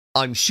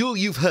I'm sure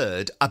you've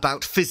heard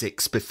about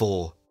physics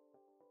before.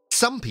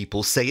 Some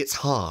people say it's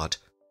hard.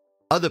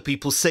 Other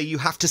people say you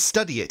have to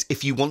study it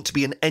if you want to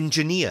be an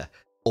engineer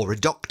or a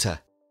doctor.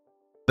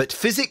 But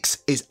physics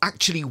is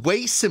actually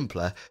way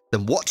simpler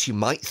than what you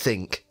might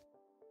think.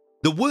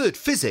 The word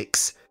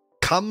physics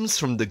comes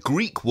from the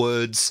Greek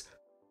words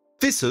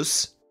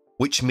physis,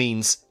 which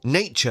means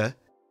nature,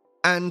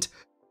 and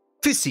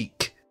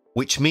physik,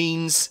 which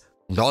means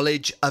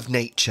knowledge of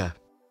nature.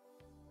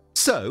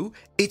 So,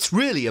 it's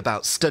really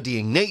about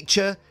studying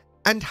nature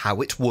and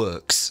how it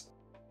works.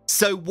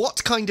 So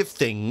what kind of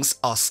things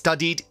are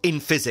studied in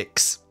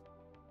physics?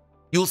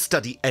 You'll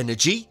study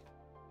energy,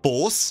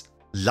 force,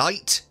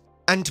 light,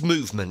 and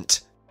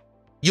movement.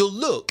 You'll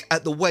look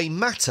at the way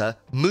matter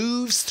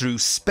moves through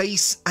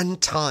space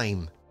and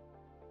time,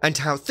 and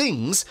how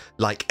things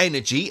like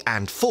energy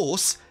and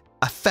force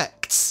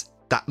affects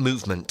that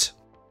movement.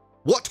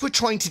 What we're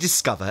trying to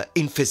discover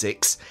in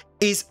physics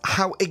is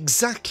how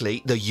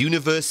exactly the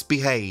universe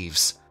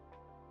behaves.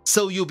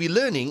 So you'll be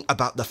learning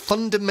about the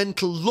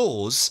fundamental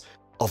laws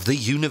of the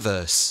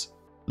universe.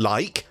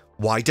 Like,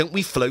 why don't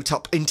we float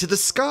up into the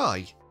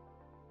sky?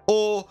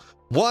 Or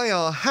why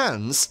our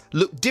hands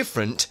look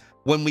different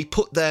when we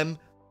put them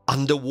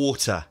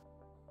underwater.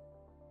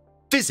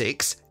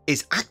 Physics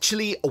is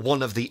actually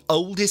one of the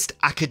oldest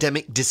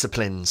academic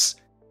disciplines.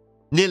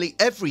 Nearly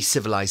every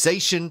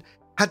civilization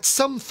had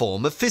some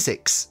form of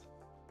physics.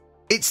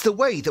 It's the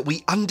way that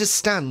we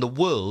understand the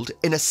world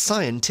in a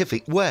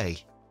scientific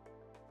way.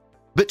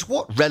 But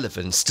what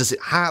relevance does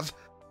it have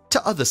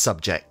to other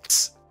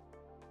subjects?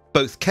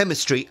 Both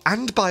chemistry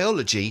and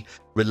biology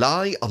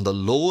rely on the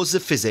laws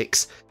of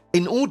physics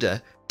in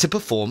order to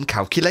perform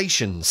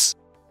calculations.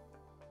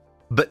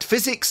 But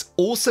physics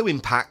also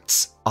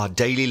impacts our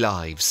daily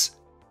lives.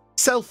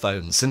 Cell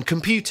phones and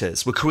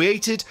computers were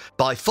created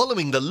by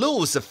following the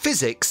laws of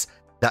physics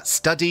that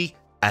study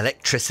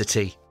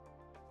electricity.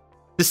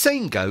 The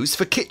same goes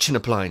for kitchen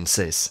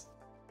appliances.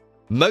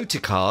 Motor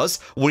cars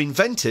were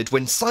invented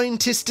when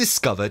scientists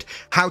discovered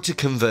how to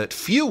convert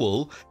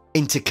fuel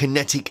into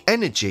kinetic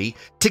energy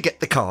to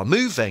get the car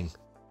moving.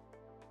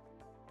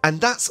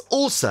 And that's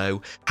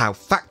also how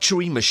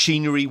factory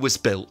machinery was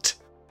built.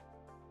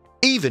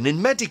 Even in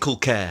medical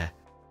care,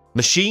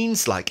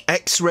 machines like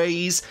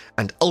X-rays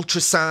and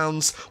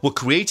ultrasounds were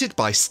created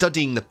by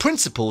studying the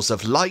principles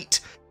of light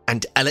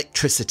and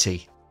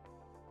electricity.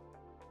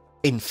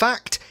 In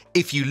fact,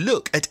 if you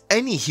look at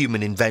any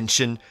human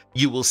invention,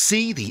 you will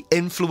see the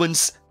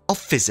influence of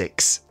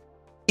physics.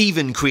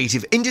 Even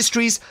creative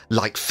industries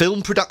like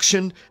film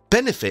production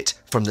benefit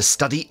from the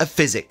study of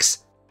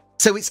physics.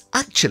 So it's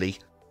actually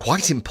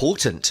quite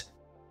important.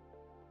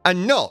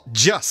 And not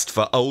just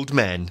for old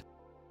men.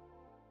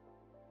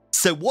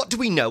 So what do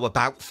we know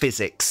about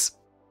physics?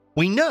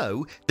 We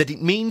know that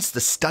it means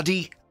the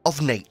study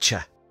of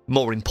nature.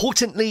 More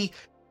importantly,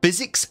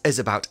 physics is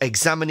about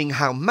examining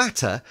how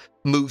matter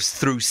moves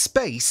through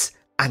space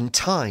and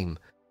time,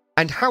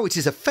 and how it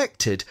is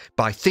affected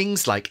by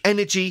things like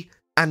energy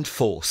and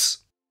force.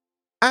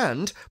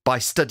 And by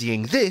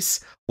studying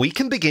this, we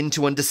can begin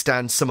to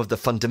understand some of the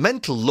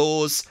fundamental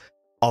laws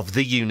of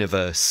the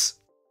universe.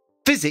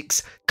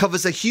 Physics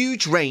covers a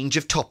huge range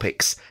of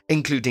topics,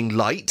 including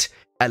light,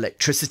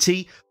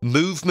 electricity,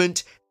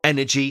 movement,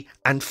 energy,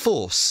 and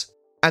force.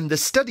 And the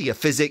study of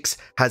physics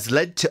has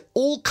led to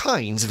all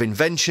kinds of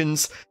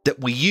inventions that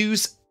we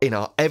use in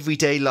our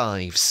everyday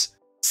lives.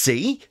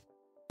 See?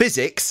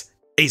 Physics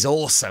is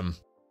awesome.